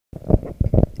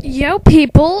Yo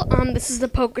people, this is the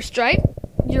Pokastripe.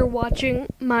 You're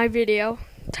watching my video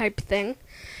type thing.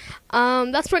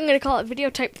 That's what I'm gonna call it, video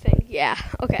type thing. Yeah,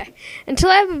 okay. Until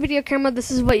I have a video camera,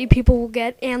 this is what you people will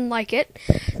get and like it.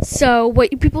 So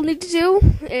what you people need to do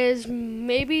is,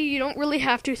 maybe you don't really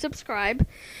have to subscribe.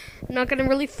 I'm not gonna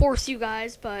really force you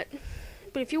guys, but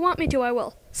if you want me to, I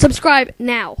will. Subscribe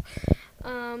now.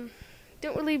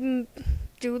 Don't really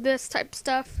do this type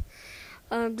stuff.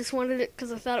 Just wanted it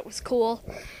because I thought it was cool.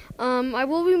 I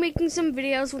will be making some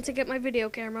videos once I get my video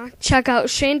camera. Check out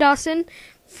Shane Dawson,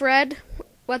 Fred,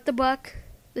 What the Buck,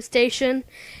 The Station,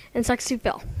 and Sexy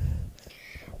Phil.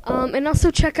 And also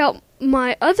check out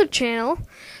my other channel,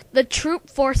 the Troop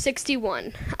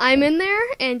 461. I'm in there,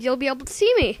 and you'll be able to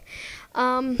see me.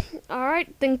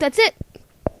 Alright, think that's it.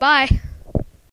 Bye.